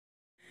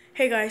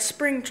Hey guys,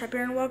 Springtrap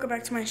here and welcome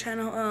back to my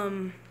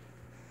channel.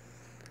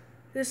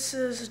 This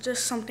is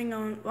just something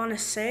I want to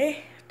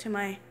say to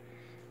my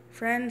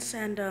friends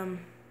and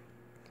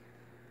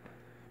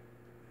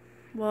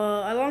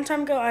well, a long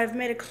time ago I've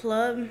made a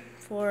club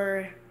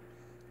for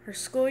our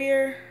school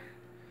year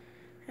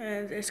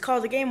and it's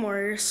called the Game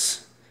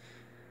Warriors.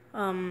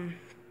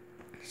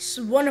 It's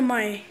one of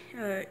my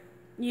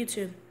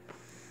YouTube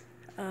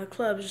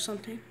clubs or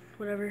something,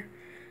 whatever.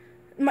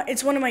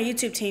 It's one of my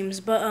YouTube teams,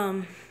 but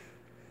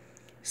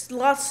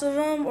lots of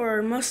them,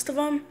 or most of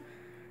them,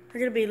 are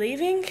going to be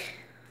leaving.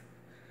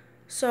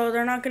 So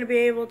they're not going to be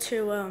able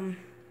to,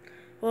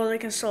 well, they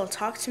can still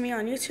talk to me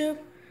on YouTube,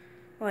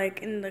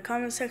 like in the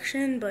comment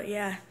section, but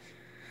yeah.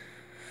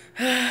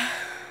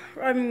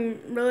 I'm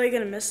really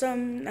going to miss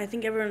them. I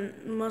think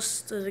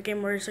most of the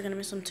Game Warriors are going to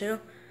miss them too.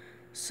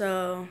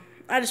 So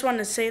I just wanted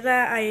to say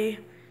that. I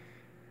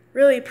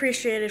really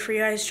appreciate it for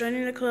you guys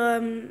joining the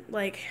club,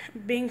 like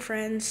being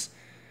friends,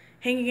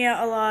 hanging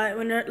out a lot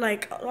when they're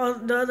like all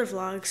the other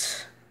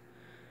vlogs,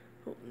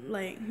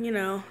 like, you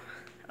know,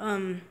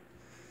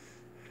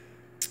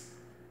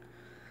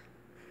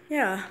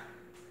 yeah.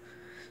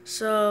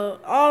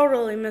 So I'll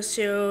really miss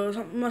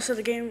you. Most of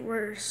the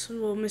gamers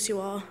will miss you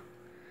all.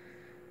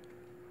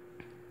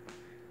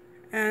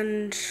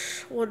 And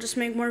we'll just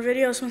make more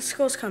videos when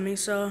school's coming,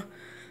 so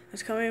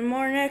there's coming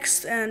more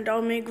next, and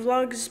I'll make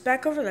vlogs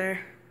back over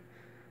there.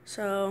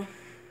 So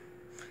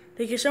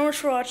thank you so much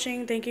for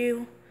watching. Thank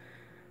you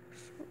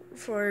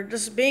for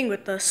just being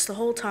with us the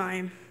whole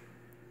time,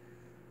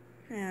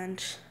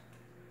 and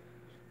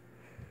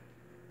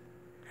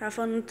have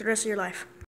fun with the rest of your life.